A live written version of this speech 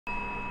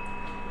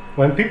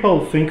When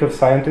people think of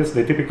scientists,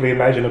 they typically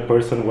imagine a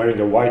person wearing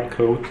a white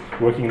coat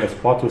working in a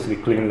spotlessly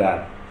clean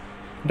lab.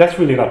 That's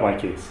really not my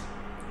case.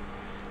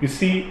 You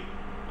see,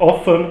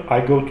 often I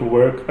go to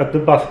work at the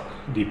bus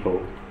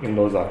depot in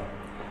Lausanne.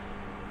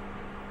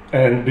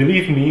 And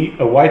believe me,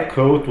 a white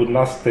coat would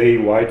not stay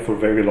white for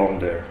very long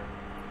there.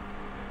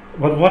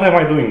 But what am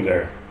I doing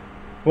there?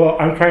 Well,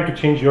 I'm trying to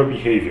change your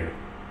behavior.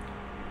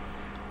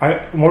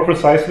 More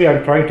precisely,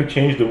 I'm trying to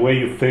change the way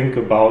you think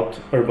about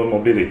urban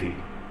mobility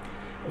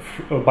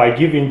by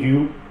giving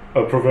you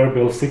a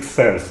proverbial sixth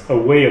sense, a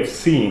way of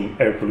seeing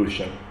air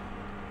pollution.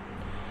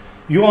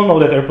 You all know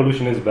that air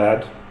pollution is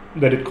bad,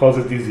 that it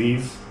causes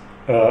disease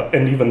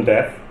and even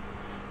death.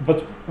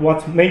 But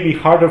what may be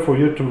harder for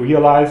you to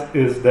realize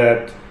is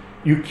that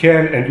you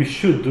can and you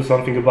should do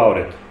something about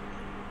it.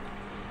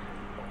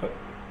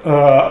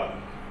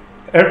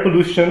 Air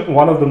pollution,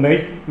 one of the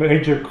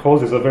major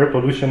causes of air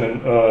pollution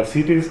in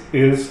cities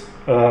is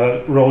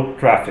road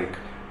traffic,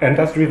 and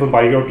that's driven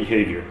by your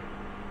behavior.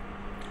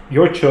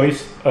 Your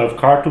choice of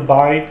car to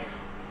buy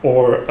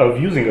or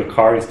of using a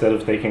car instead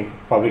of taking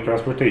public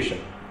transportation.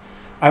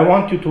 I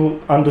want you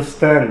to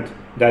understand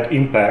that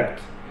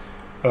impact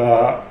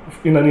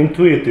in an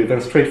intuitive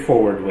and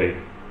straightforward way.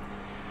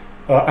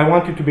 I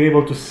want you to be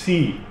able to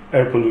see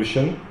air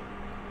pollution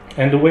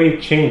and the way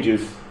it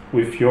changes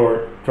with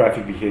your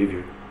traffic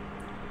behavior.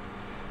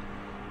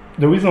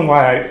 The reason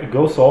why I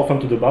go so often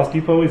to the bus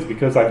depot is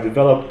because I've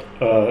developed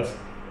a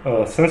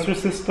sensor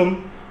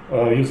system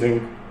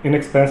using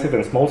inexpensive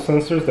and small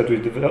sensors that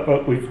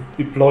we've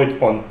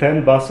deployed on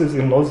 10 buses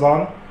in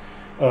Lausanne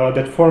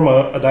that form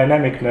a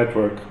dynamic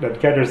network that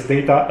gathers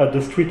data at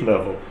the street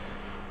level,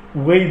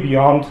 way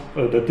beyond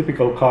the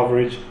typical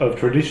coverage of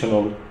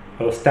traditional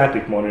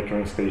static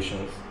monitoring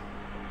stations.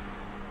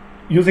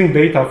 Using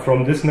data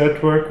from this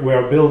network, we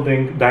are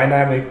building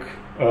dynamic,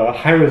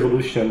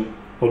 high-resolution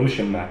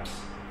pollution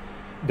maps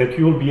that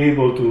you will be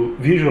able to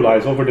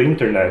visualize over the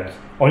internet,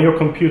 on your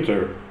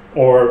computer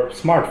or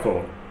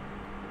smartphone.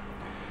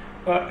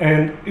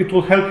 And it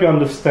will help you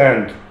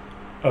understand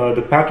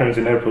the patterns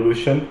in air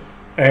pollution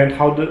and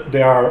how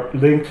they are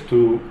linked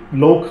to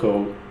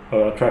local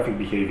traffic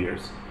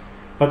behaviors.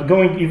 But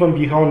going even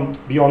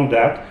beyond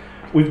that,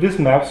 with these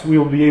maps, we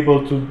will be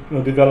able to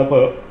develop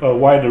a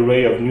wide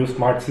array of new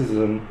smart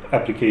citizen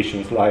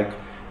applications, like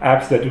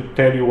apps that will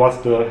tell you what's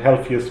the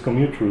healthiest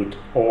commute route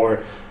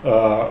or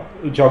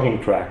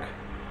jogging track.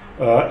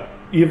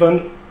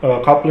 Even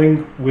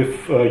coupling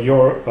with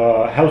your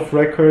health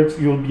records,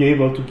 you'll be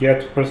able to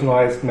get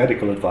personalized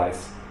medical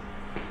advice.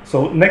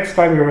 So next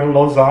time you're in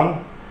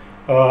Lausanne,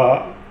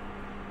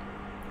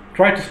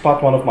 try to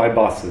spot one of my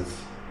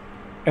buses.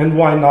 And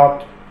why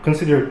not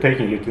consider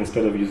taking it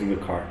instead of using a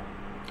car?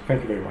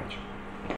 Thank you very much.